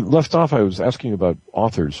 When we left off, I was asking about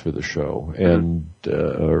authors for the show, and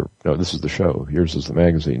this is the show. Yours is the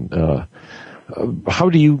magazine. How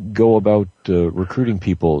do you go about recruiting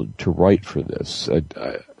people to write for this?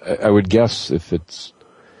 I would guess if it's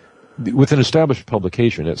with an established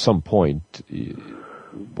publication, at some point,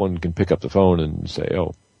 one can pick up the phone and say,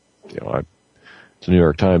 "Oh, it's the New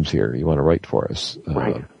York Times here. You want to write for us?"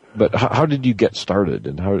 Right. But how did you get started,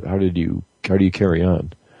 and how do you carry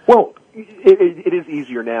on? Well, it is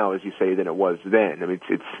easier now, as you say, than it was then. I mean,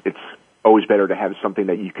 it's always better to have something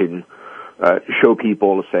that you can show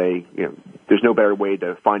people to say, there's no better way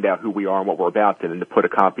to find out who we are and what we're about than to put a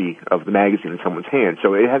copy of the magazine in someone's hand.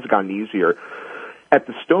 So it has gotten easier. At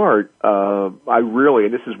the start, I really,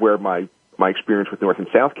 and this is where my experience with North and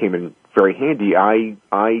South came in very handy. I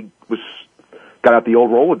got out the old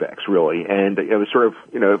Rolodex, really, and it was sort of,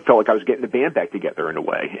 felt like I was getting the band back together in a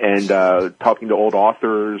way, and talking to old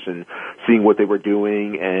authors and seeing what they were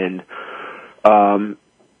doing, and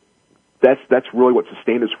that's really what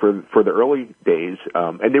sustained us for the early days.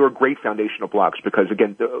 And they were great foundational blocks because,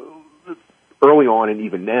 again, early on and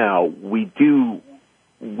even now, we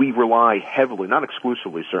rely heavily, not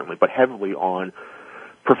exclusively certainly, but heavily on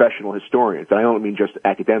professional historians. And I don't mean just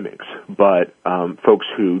academics, but folks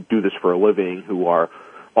who do this for a living, who are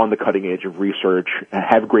on the cutting edge of research,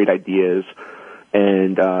 have great ideas,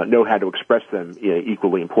 and know how to express them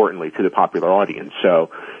equally importantly to the popular audience.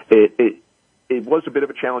 So it was a bit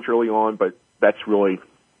of a challenge early on, but that's really,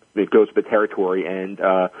 it goes with the territory. And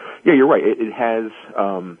you're right. It has,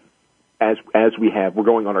 as we're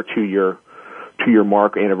going on our two-year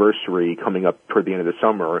mark anniversary coming up toward the end of the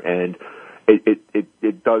summer, and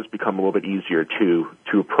it does become a little bit easier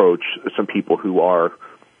to approach some people who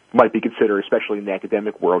might be considered, especially in the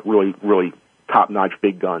academic world, really, really top-notch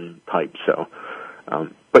big gun types. So,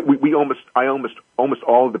 but I almost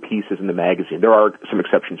all of the pieces in the magazine, there are some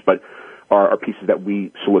exceptions, but are pieces that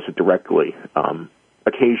we solicit directly.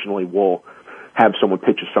 Occasionally we'll have someone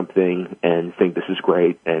pitch us something and think this is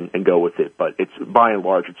great and go with it, but it's by and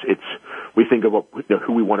large it's we think of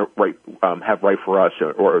who we want to have write for us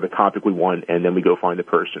or the topic we want, and then we go find the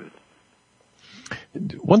person.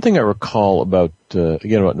 One thing I recall about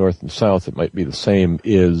about North and South, it might be the same,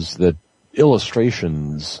 is that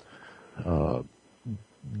illustrations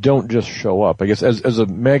don't just show up. I guess as a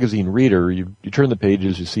magazine reader, you turn the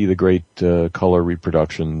pages, you see the great color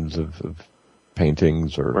reproductions of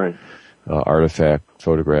paintings or right. Artifact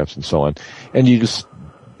photographs and so on, and you just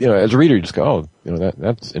as a reader you just go, oh,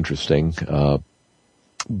 that's interesting.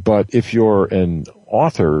 But if you're an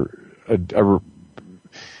author,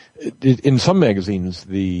 in some magazines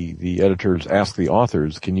the editors ask the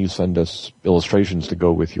authors, can you send us illustrations to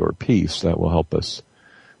go with your piece that will help us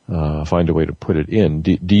find a way to put it in.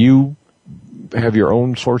 Do you have your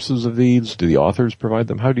own sources of these? Do the authors provide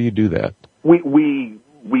them? How do you do that? We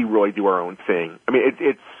really do our own thing. I mean,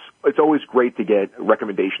 it's always great to get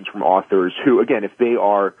recommendations from authors who, again, if they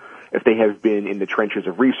have been in the trenches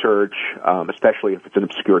of research, especially if it's an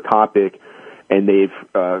obscure topic, and they've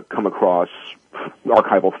come across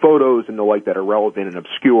archival photos and the like that are relevant and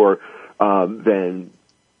obscure, then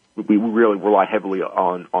we really rely heavily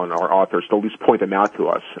on our authors to at least point them out to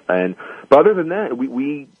us. But other than that,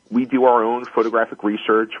 we do our own photographic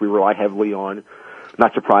research. We rely heavily on,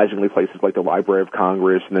 not surprisingly, places like the Library of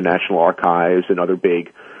Congress and the National Archives and other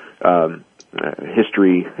big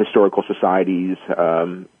historical societies.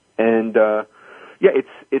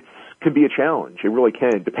 It can be a challenge. It really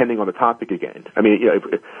can, depending on the topic again. I mean,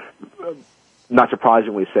 not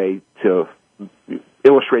surprisingly, say, to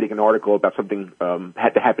illustrating an article about something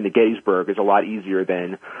that happened at Gettysburg is a lot easier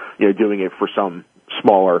than doing it for some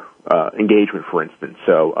smaller engagement, for instance.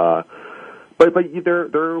 So, but there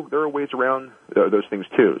are ways around those things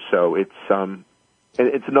too. So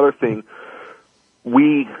it's another thing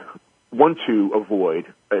we want to avoid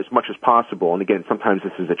as much as possible. And again, sometimes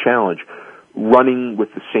this is a challenge, running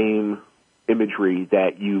with the same imagery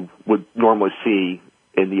that you would normally see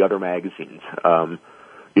in the other magazines. That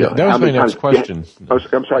was my next question.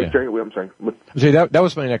 I'm sorry, Jerry. I'm sorry. That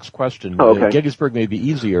was my next question. Oh, okay. Gettysburg may be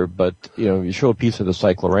easier, but you show a piece of the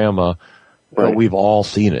cyclorama, right. We've all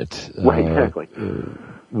seen it. Right, exactly.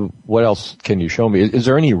 What else can you show me? Is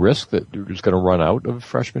there any risk that you're just going to run out of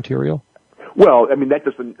fresh material? Well, I mean, that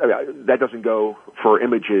doesn't go for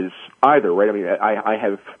images either, right? I mean, I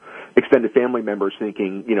have extended family members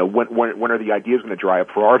thinking, when are the ideas going to dry up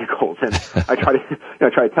for articles? And I try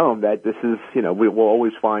to tell them that this is, we will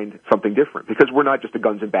always find something different, because we're not just a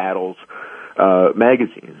Guns and Battles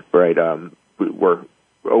magazine, right? We're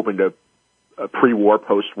open to pre-war,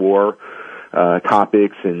 post-war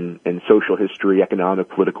topics and social history, economic,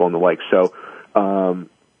 political, and the like. So, I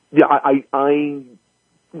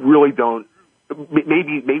really don't.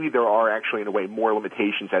 Maybe there are actually, in a way, more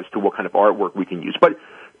limitations as to what kind of artwork we can use. But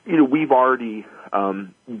we've already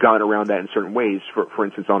gone around that in certain ways. For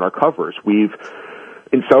instance, on our covers, we've,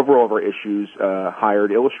 in several of our issues,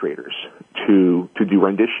 hired illustrators to do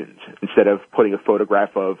renditions. Instead of putting a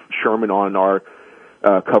photograph of Sherman on our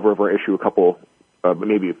cover of our issue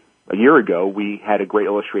maybe a year ago, we had a great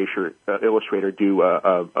illustrator do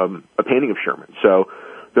a painting of Sherman. So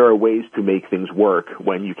there are ways to make things work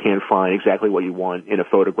when you can't find exactly what you want in a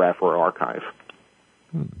photograph or an archive.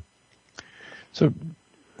 So,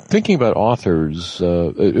 thinking about authors,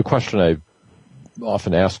 a question I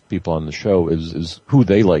often ask people on the show is who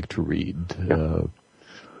they like to read. Yeah.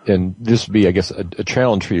 And this would be, I guess, a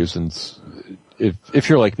challenge for you, since if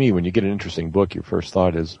you're like me, when you get an interesting book, your first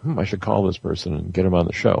thought is, I should call this person and get him on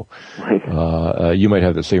the show. Right. You might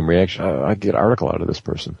have the same reaction. I get an article out of this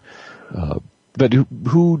person. But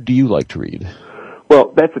who do you like to read?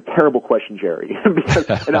 Well, that's a terrible question, Jerry.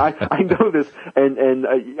 And I know this, and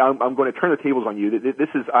I'm going to turn the tables on you.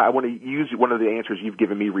 I want to use one of the answers you've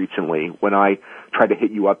given me recently when I tried to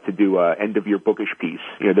hit you up to do a end of year bookish piece.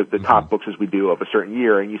 The top books as we do of a certain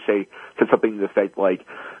year, and you said something to the effect like,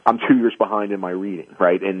 "I'm 2 years behind in my reading,"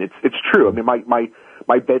 right? And it's true. I mean, my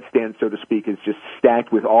bedstand, so to speak, is just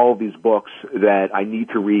stacked with all of these books that I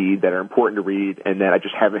need to read, that are important to read, and that I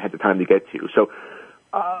just haven't had the time to get to. So,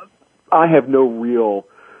 I have no real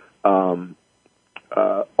author,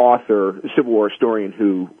 Civil War historian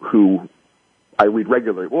who I read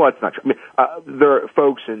regularly. Well, that's not true. I mean, there are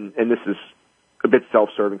folks, and this is a bit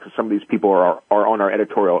self-serving because some of these people are on our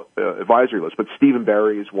editorial advisory list, but Stephen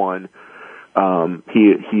Berry is one.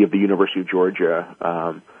 He of the University of Georgia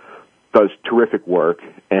does terrific work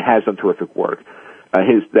and has done terrific work.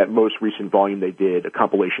 That most recent volume they did, a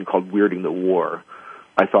compilation called Weirding the War,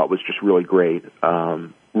 I thought was just really great.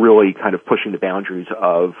 Really kind of pushing the boundaries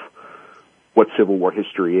of what Civil War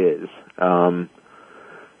history is. I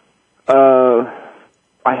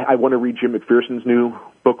want to read Jim McPherson's new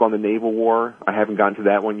book on the Naval War. I haven't gotten to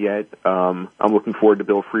that one yet. I'm looking forward to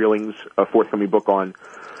Bill Freeling's forthcoming book on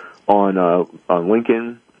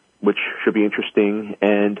Lincoln, which should be interesting.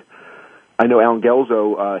 And I know Alan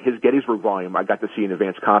Gelzo, his Gettysburg volume, I got to see an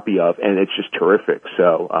advanced copy of, and it's just terrific.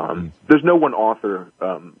 So there's no one author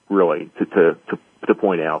really to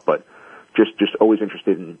point out, but just always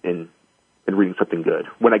interested in reading something good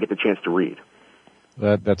when I get the chance to read.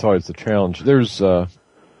 That's always the challenge. There's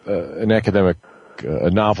an academic, a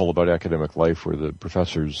novel about academic life where the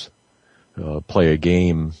professors play a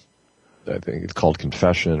game. I think it's called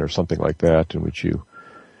Confession or something like that, in which you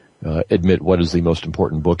admit what is the most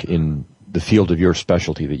important book in the field of your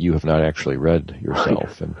specialty that you have not actually read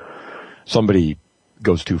yourself. Right. And somebody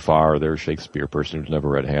goes too far. They're a Shakespeare person who's never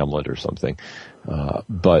read Hamlet or something.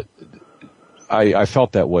 But I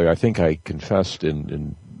felt that way. I think I confessed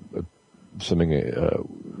in something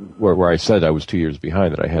where I said I was 2 years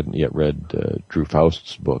behind, that I hadn't yet read Drew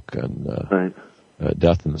Faust's book on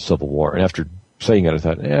death in the Civil War. And after saying it, I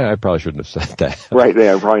thought, I probably shouldn't have said that. Right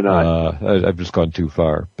there, probably not. I've just gone too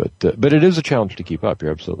far. But it is a challenge to keep up. You're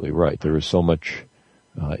absolutely right. There is so much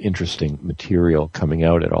interesting material coming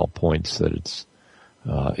out at all points that it's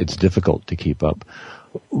difficult to keep up.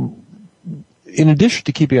 In addition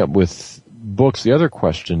to keeping up with books, the other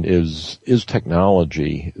question is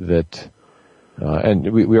technology that,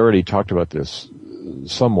 and we already talked about this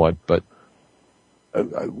somewhat, but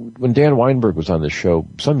when Dan Weinberg was on the show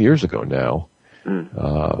some years ago now,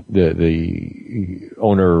 the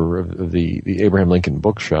owner of the Abraham Lincoln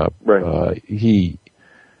Bookshop, right. He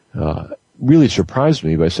really surprised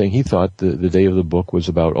me by saying he thought the day of the book was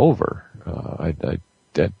about over. I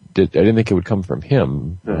didn't think it would come from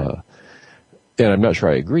him, and I'm not sure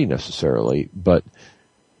I agree necessarily, but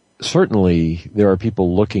certainly there are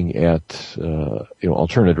people looking at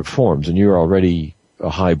alternative forms, and you're already a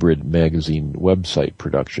hybrid magazine website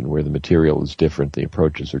production where the material is different, the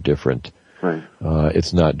approaches are different. Right.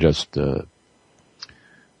 It's not just what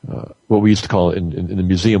we used to call it in the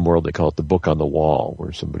museum world. They call it the book on the wall,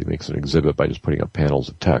 where somebody makes an exhibit by just putting up panels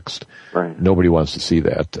of text. Right. Nobody wants to see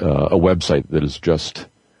that. A website that is just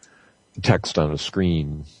text on a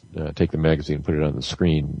screen, take the magazine, put it on the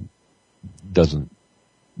screen, doesn't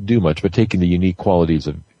do much, but taking the unique qualities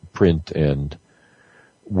of print and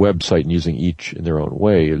website and using each in their own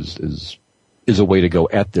way is a way to go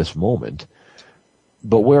at this moment.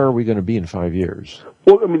 But where are we going to be in 5 years?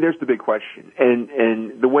 Well, I mean, there's the big question,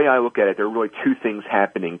 and the way I look at it, there are really two things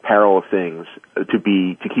happening, parallel things to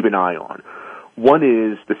keep an eye on. One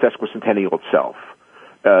is the sesquicentennial itself.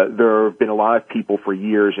 There have been a lot of people for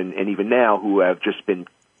years, and even now, who have just been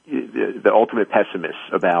the ultimate pessimists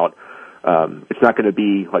about it's not going to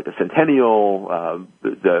be like the centennial.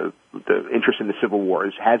 The interest in the Civil War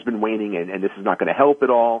has been waning, and this is not going to help at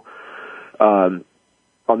all. On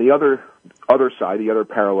the other side, the other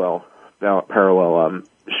parallel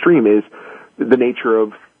stream is the nature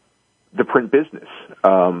of the print business.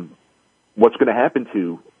 What's going to happen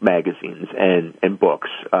to magazines and books?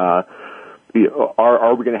 Are we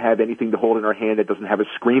going to have anything to hold in our hand that doesn't have a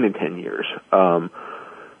screen in 10 years?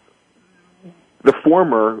 The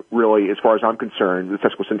former, really, as far as I'm concerned, the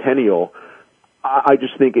sesquicentennial, I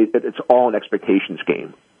just think it's all an expectations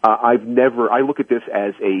game. I look at this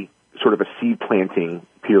as a sort of a seed planting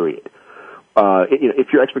period.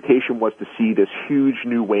 If your expectation was to see this huge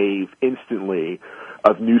new wave instantly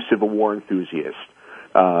of new Civil War enthusiasts,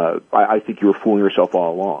 I think you were fooling yourself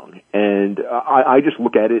all along. And I just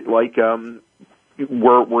look at it like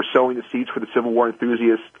we're sowing the seeds for the Civil War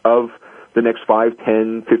enthusiasts of the next 5,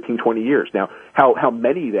 10, 15, 20 years. Now, how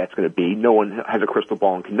many that's going to be, no one has a crystal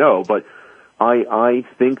ball and can know, but I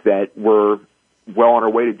think that we're well on our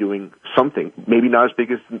way to doing something, maybe not as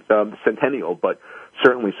big as the centennial, but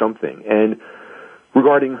certainly something. And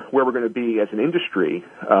regarding where we're going to be as an industry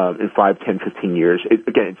in 5, 10, 15 years,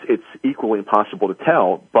 it's equally impossible to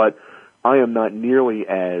tell, but I am not nearly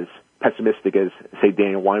as pessimistic as, say,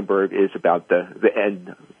 Daniel Weinberg is about the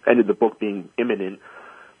end of the book being imminent.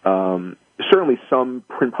 Certainly some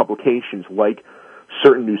print publications, like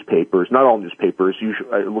certain newspapers, not all newspapers, usually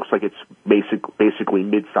it looks like it's basically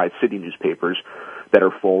mid-sized city newspapers that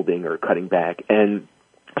are folding or cutting back, and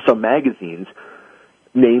some magazines,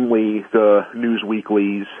 namely the news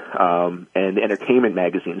weeklies and the entertainment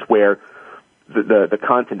magazines, where the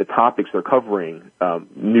content, the topics they're covering,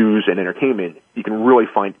 news and entertainment, you can really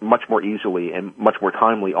find much more easily and much more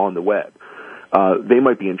timely on the web. They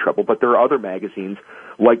might be in trouble, but there are other magazines,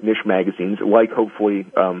 like niche magazines, like hopefully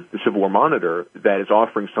the Civil War Monitor, that is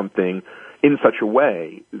offering something in such a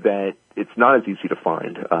way that it's not as easy to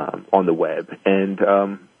find on the web. And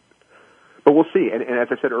but we'll see. And as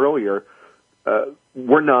I said earlier,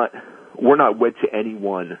 we're not wed to any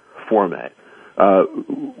one format.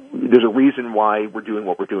 There's a reason why we're doing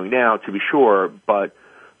what we're doing now, to be sure, but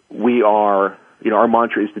we are. Our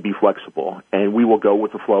mantra is to be flexible, and we will go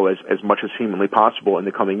with the flow as much as humanly possible in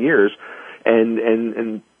the coming years,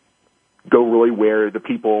 and go really where the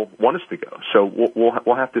people want us to go. So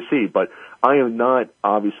we'll have to see. But I am not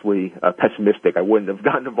obviously pessimistic. I wouldn't have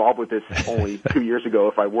gotten involved with this only 2 years ago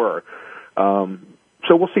if I were.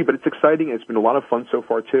 So we'll see. But it's exciting. It's been a lot of fun so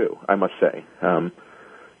far too, I must say. I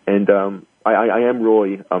am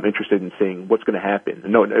really interested in seeing what's going to happen.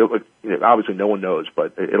 No, obviously no one knows,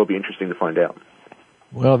 but it'll be interesting to find out.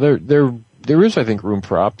 Well, there is, I think, room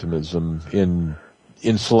for optimism in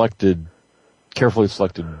carefully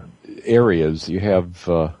selected areas. You have,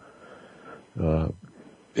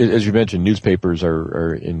 as you mentioned, newspapers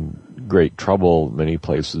are in great trouble in many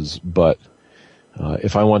places, but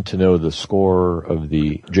if I want to know the score of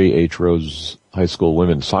the J.H. Rose High School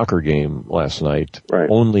women's soccer game last night, right,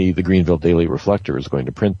 only the Greenville Daily Reflector is going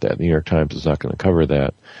to print that. The New York Times is not going to cover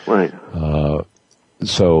that. Right.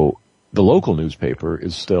 So the local newspaper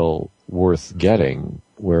is still worth getting,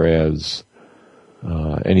 whereas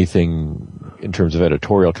anything in terms of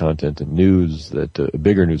editorial content and news that a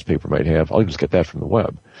bigger newspaper might have, I'll just get that from the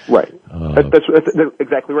web. Right. That's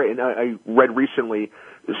exactly right. And I read recently,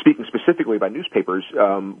 speaking specifically about newspapers,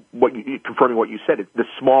 confirming what you said, the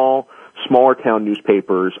smaller town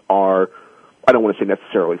newspapers are, I don't want to say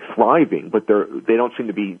necessarily thriving, but they don't seem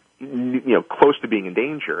to be, close to being in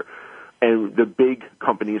danger. And the big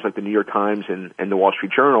companies like the New York Times and the Wall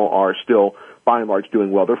Street Journal are still, by and large,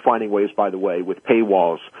 doing well. They're finding ways, by the way, with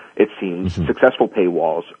paywalls, it seems, successful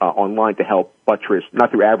paywalls online to help buttress,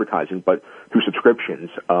 not through advertising, but through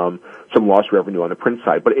subscriptions, some lost revenue on the print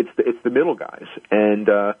side. But it's the middle guys, and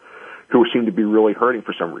who seem to be really hurting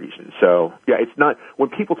for some reason. So, yeah, it's not, when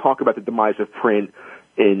people talk about the demise of print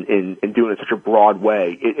in doing it in such a broad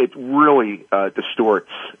way, it really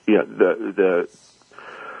distorts,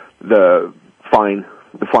 the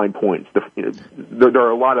fine points. There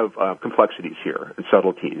are a lot of complexities here and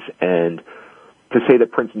subtleties, and to say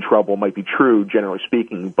that print's in trouble might be true, generally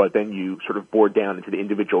speaking, but then you sort of bore down into the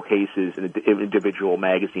individual cases and the individual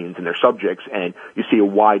magazines and their subjects, and you see a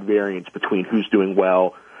wide variance between who's doing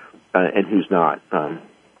well and who's not.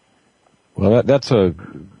 Well, that's a,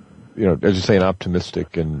 as you say, an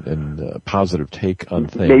optimistic and positive take on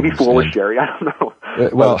things. Maybe foolish, Jerry. I don't know.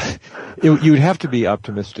 Well, you'd have to be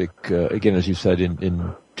optimistic, again, as you said,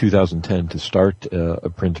 in 2010 to start a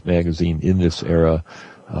print magazine in this era.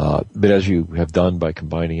 But as you have done by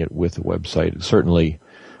combining it with a website, it certainly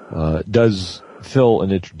does fill a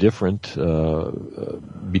niche different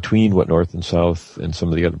between what North and South and some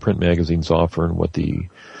of the other print magazines offer and what the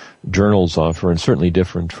journals offer, and certainly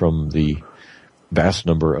different from the vast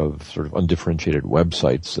number of sort of undifferentiated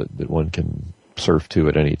websites that one can surf to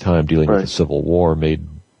at any time dealing with the Civil War, made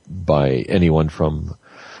by anyone from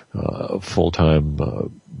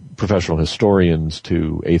full-time professional historians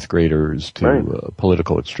to eighth graders to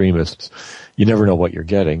political extremists. You never know what you're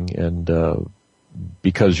getting, and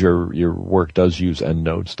because your work does use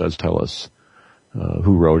endnotes, does tell us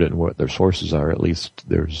who wrote it and what their sources are, at least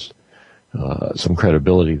there's some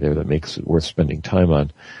credibility there that makes it worth spending time on.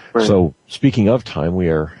 Right. So speaking of time, we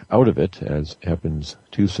are out of it, as happens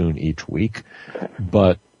too soon each week.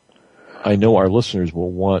 But I know our listeners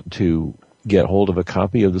will want to get hold of a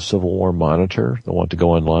copy of the Civil War Monitor. They'll want to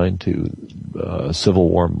go online to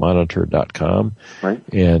civilwarmonitor.com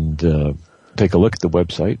and take a look at the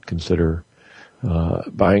website, consider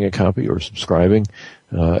buying a copy or subscribing.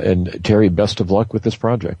 And Terry, best of luck with this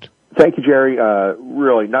project. Thank you, Jerry.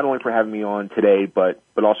 Really, not only for having me on today, but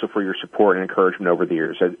also for your support and encouragement over the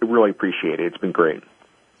years. I really appreciate it. It's been great.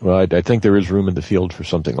 Well, I think there is room in the field for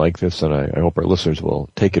something like this, and I hope our listeners will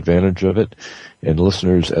take advantage of it. And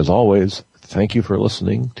listeners, as always, thank you for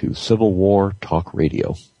listening to Civil War Talk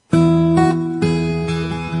Radio.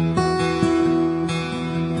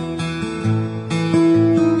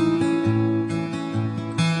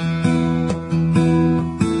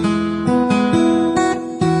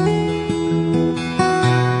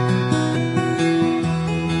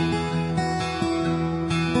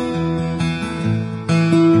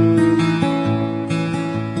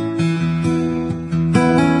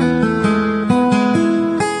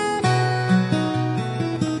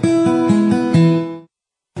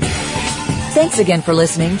 Thanks again for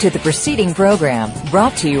listening to the preceding program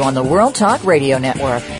brought to you on the World Talk Radio Network.